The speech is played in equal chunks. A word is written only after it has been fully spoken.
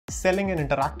selling an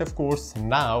interactive course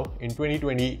now in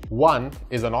 2021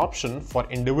 is an option for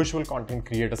individual content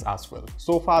creators as well.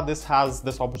 So far, this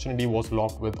opportunity was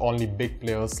locked with only big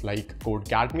players like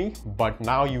codedamn, but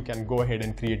now you can go ahead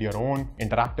and create your own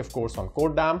interactive course on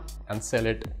codedamn and sell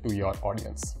it to your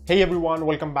audience. Hey everyone,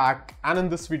 welcome back. And in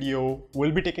this video,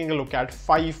 we'll be taking a look at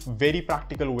 5 very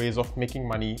practical ways of making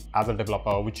money as a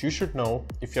developer, which you should know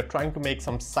if you're trying to make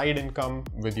some side income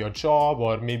with your job,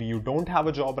 or maybe you don't have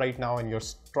a job right now and you're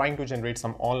trying to generate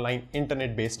some online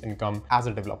internet-based income as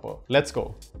a developer. Let's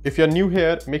go. If you're new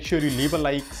here, make sure you leave a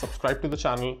like, subscribe to the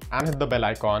channel and hit the bell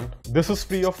icon. This is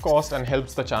free of cost and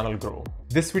helps the channel grow.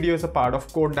 This video is a part of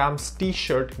codedamm's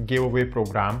t-shirt giveaway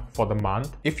program for the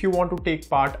month. If you want to take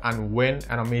part and win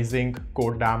an amazing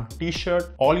codedammn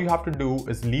t-shirt, all you have to do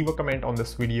is leave a comment on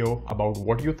this video about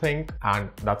what you think, and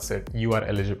that's it. You are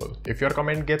eligible. If your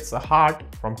comment gets a heart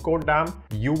from codedammn,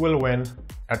 you will win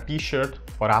a t-shirt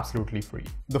for absolutely free.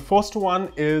 The first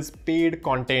one is paid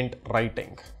content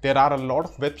writing. There are a lot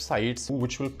of websites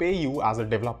which will pay you as a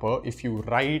developer if you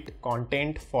write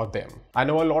content for them. I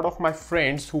know a lot of my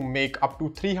friends who make up to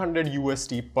 300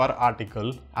 USD per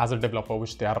article as a developer,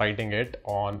 which they are writing it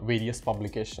on various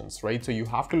publications, right? So you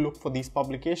have to look for these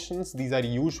publications. These are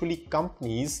usually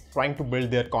companies trying to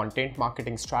build their content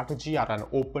marketing strategy and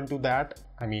open to that.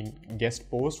 I mean, guest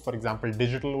post, for example,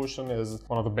 DigitalOcean is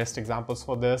one of the best examples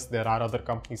for this. There are other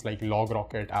companies like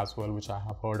LogRocket as well, which I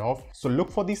have heard of. So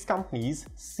look for these companies,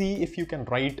 see if you can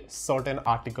write certain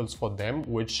articles for them,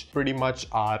 which pretty much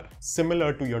are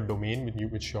similar to your domain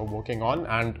which you're working on.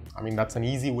 And I mean, that's an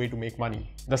easy way to make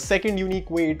money. The second unique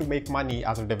way to make money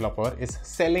as a developer is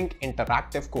selling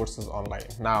interactive courses online.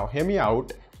 Now, hear me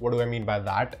out. What do I mean by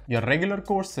that? Your regular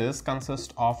courses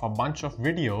consist of a bunch of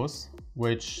videos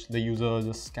which the user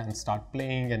just can start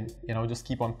playing and just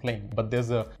keep on playing. But there's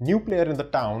a new player in the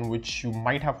town which you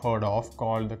might have heard of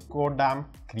called the codedamn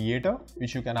creator,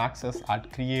 which you can access at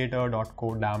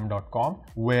creator.codedamn.com,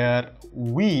 where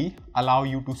we allow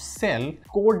you to sell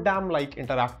codedamn like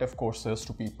interactive courses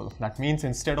to people. That means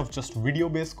instead of just video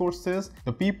based courses,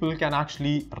 the people can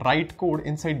actually write code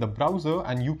inside the browser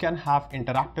and you can have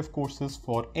interactive courses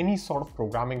for any sort of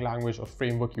programming language or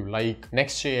framework you like.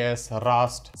 Next.js,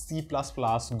 Rust, C++,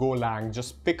 Golang.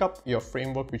 Just pick up your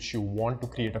framework which you want to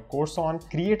create a course on,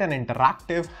 create an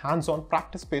interactive hands-on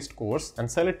practice-based course and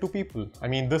sell it to people. I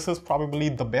mean, this is probably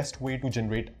the best way to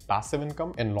generate passive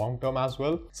income in long term as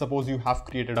well. Suppose you have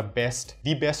created the best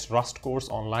Rust course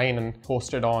online and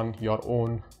hosted on your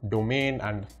own domain,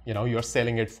 and you're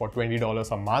selling it for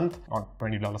 $20 a month, not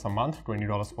 $20 a month,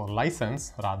 $20 per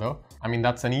license rather. I mean,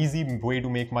 that's an easy way to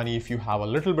make money if you have a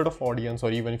little bit of audience, or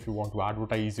even if you want to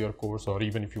advertise your course, or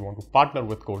even if you want to partner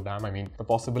with codedamn. I mean, the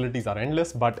possibilities are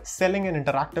endless, but selling an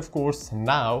interactive course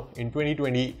now in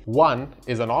 2021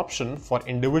 is an option for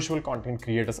individual content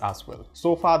creators as well.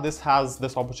 So far, this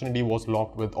opportunity was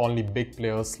locked with only big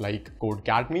players like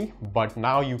codedamn, but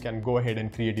now you can go ahead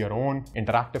and create your own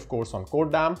interactive course on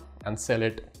codedamn and sell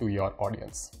it to your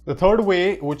audience. The third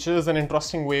way, which is an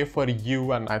interesting way for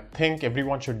you, and I think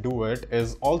everyone should do it,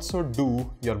 is also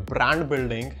do your brand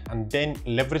building and then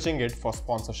leveraging it for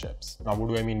sponsorships. Now, what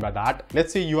do I mean by that?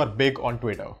 Let's say you are big on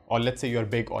Twitter, or let's say you're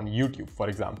big on YouTube, for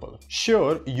example.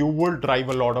 Sure, you will drive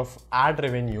a lot of ad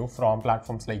revenue from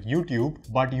platforms like YouTube,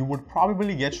 but you would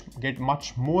probably get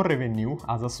much more revenue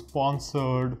as a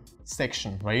sponsored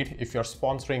section, right? If you're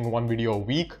sponsoring one video a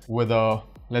week with a,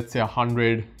 let's say,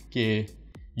 100K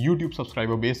YouTube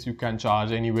subscriber base, you can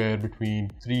charge anywhere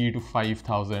between 3 to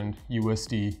 5,000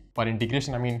 USD per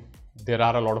integration. I mean, there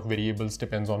are a lot of variables,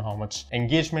 depends on how much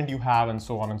engagement you have and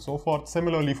so on and so forth.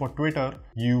 Similarly, for Twitter,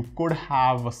 you could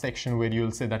have a section where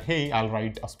you'll say that, hey, I'll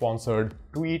write a sponsored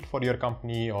tweet for your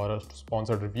company or a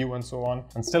sponsored review and so on,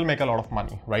 and still make a lot of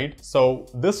money, right? So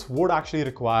this would actually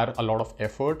require a lot of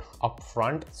effort up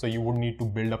front. So you would need to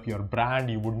build up your brand.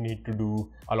 You would need to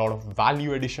do a lot of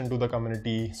value addition to the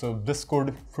community. So this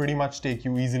could pretty much take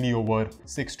you easily over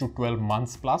 6 to 12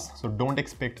 months plus. So don't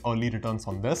expect early returns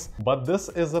on this, but this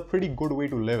is a pretty good way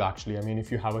to live actually. I mean,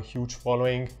 if you have a huge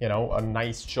following, a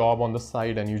nice job on the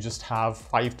side, and you just have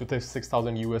 5,000 to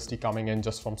 6,000 USD coming in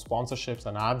just from sponsorships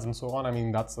and ads and so on, I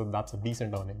mean, that's a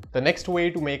decent earning. The next way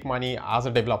to make money as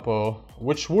a developer,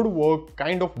 which would work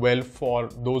kind of well for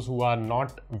those who are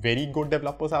not very good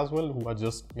developers as well, who are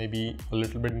just maybe a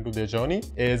little bit into their journey,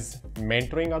 is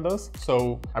mentoring others.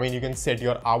 So, I mean, you can set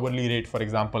your hourly rate, for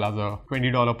example, as a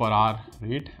 $20 per hour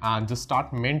rate and just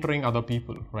start mentoring other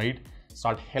people, right?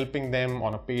 start helping them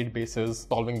on a paid basis,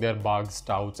 solving their bugs,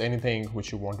 doubts, anything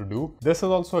which you want to do. This is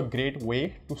also a great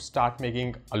way to start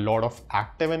making a lot of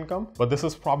active income, but this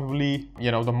is probably,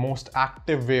 the most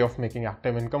active way of making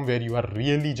active income, where you are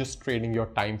really just trading your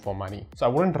time for money. So I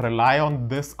wouldn't rely on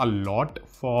this a lot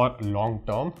for long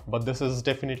term, but this is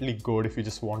definitely good if you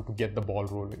just want to get the ball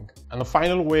rolling. And the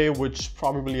final way, which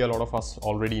probably a lot of us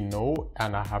already know,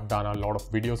 and I have done a lot of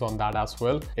videos on that as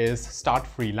well, is start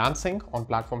freelancing on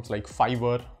platforms like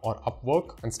Fiverr or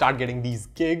Upwork and start getting these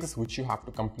gigs which you have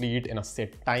to complete in a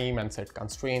set time and set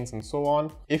constraints and so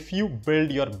on. If you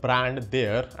build your brand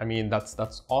there, I mean, that's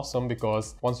awesome,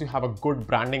 because once you have a good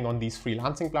branding on these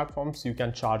freelancing platforms, you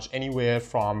can charge anywhere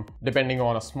from, depending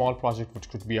on a small project which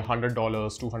could be $100,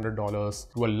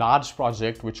 $200, to a large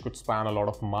project which could span a lot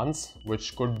of months,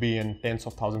 which could be in tens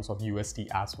of thousands of USD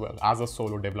as well. As a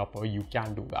solo developer, you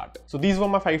can do that. So these were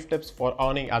my 5 tips for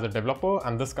earning as a developer,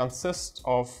 and this consists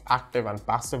of active and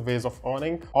passive ways of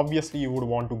earning. Obviously, you would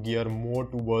want to gear more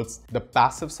towards the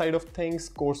passive side of things,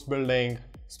 course building,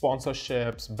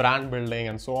 sponsorships, brand building,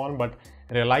 and so on, but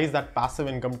realize that passive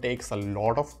income takes a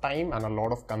lot of time and a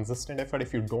lot of consistent effort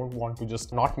if you don't want to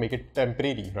just not make it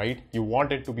temporary, right? You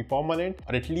want it to be permanent,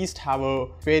 or at least have a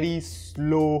very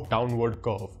slow downward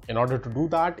curve. In order to do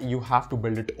that, you have to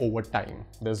build it over time.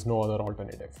 There's no other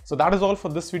alternative. So that is all for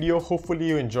this video. Hopefully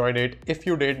you enjoyed it. If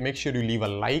you did, make sure you leave a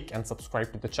like and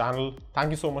subscribe to the channel.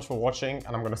 Thank you so much for watching,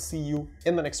 and I'm gonna see you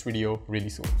in the next video really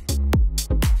soon.